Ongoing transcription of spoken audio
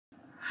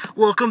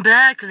Welcome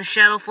back to the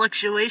shadow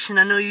fluctuation.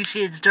 I know you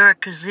see it's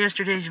dark because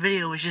yesterday's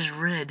video was just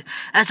red.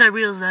 As I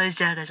realized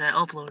that as I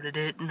uploaded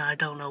it, and I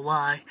don't know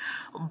why.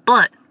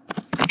 But,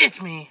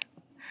 it's me.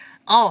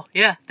 Oh,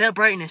 yeah, that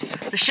brightness.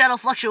 The shadow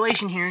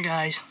fluctuation here,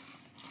 guys.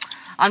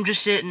 I'm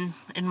just sitting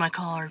in my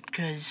car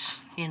because,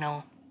 you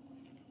know,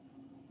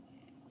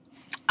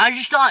 I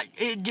just thought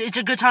it's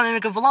a good time to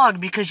make a vlog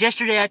because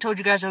yesterday I told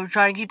you guys I would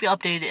try and keep you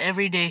updated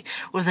every day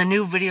with a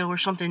new video or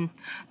something.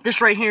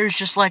 This right here is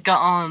just like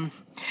a,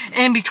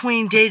 in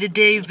between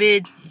day-to-day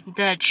vid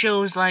that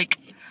shows like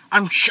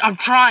I'm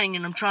trying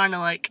to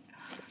like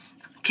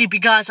keep you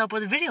guys up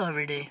with a video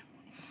every day.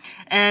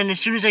 And as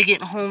soon as I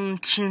get home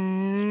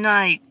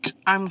tonight,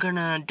 I'm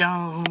gonna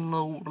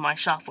download my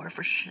software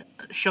for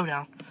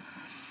Showdown.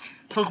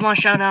 Pokemon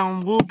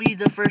Showdown will be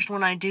the first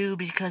one I do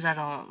because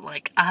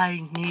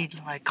I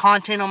need like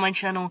content on my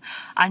channel.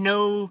 I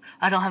know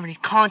I don't have any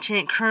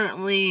content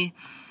currently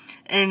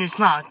and it's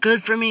not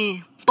good for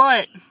me,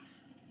 but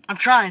I'm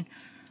trying.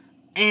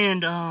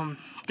 And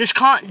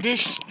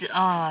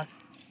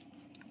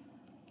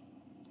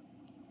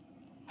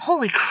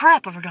holy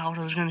crap, I forgot what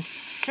I was gonna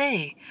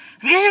say.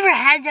 Have you guys ever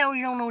had that where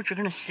you don't know what you're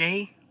gonna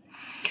say?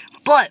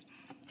 But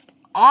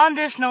on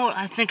this note,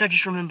 I think I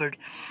just remembered.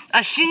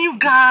 I've seen you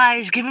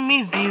guys giving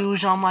me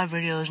views on my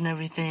videos and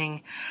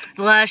everything.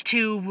 The last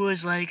two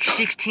was like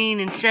 16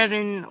 and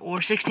 7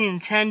 or 16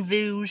 and 10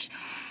 views.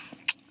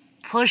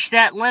 Push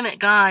that limit,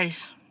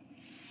 guys.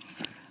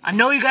 I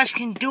know you guys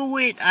can do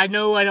it. I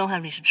know I don't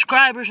have any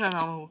subscribers. I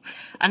know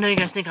you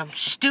guys think I'm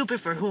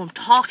stupid for who I'm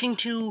talking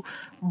to.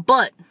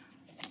 But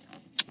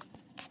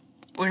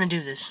we're gonna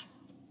do this.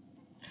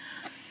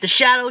 The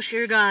shadow's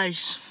here,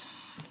 guys.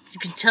 You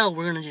can tell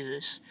we're gonna do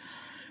this.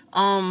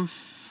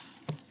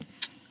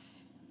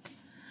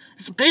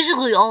 It's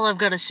basically all I've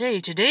got to say.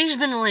 Today's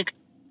been like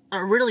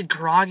a really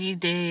groggy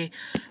day.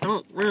 I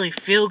don't really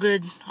feel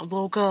good. I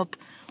woke up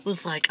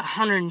with like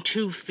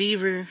 102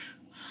 fever.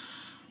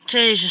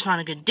 Today's just not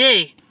a good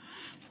day.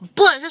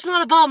 But it's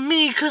not about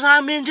me because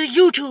I'm into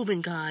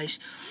YouTubing, guys.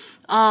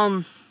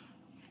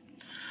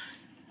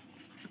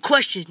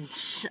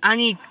 Questions. I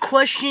need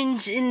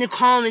questions in the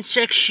comment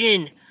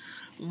section.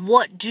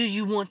 What do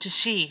you want to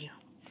see?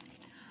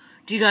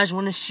 Do you guys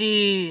want to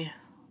see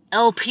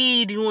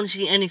LP? Do you want to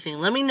see anything?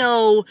 Let me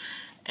know,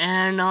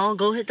 and I'll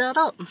go hit that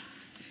up.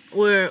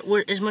 Where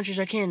as much as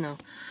I can, though.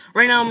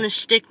 Right now, I'm going to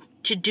stick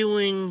to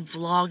doing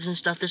vlogs and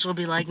stuff. This will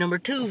be like number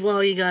 2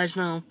 vlog, you guys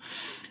know.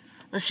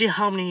 Let's see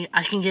how many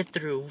I can get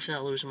through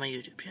without losing my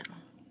YouTube channel.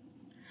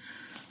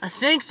 I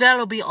think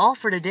that'll be all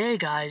for today,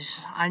 guys.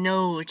 I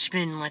know it's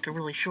been like a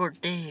really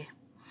short day.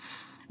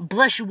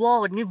 Bless you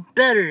all, and you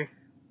better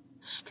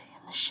stay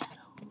in the shadow.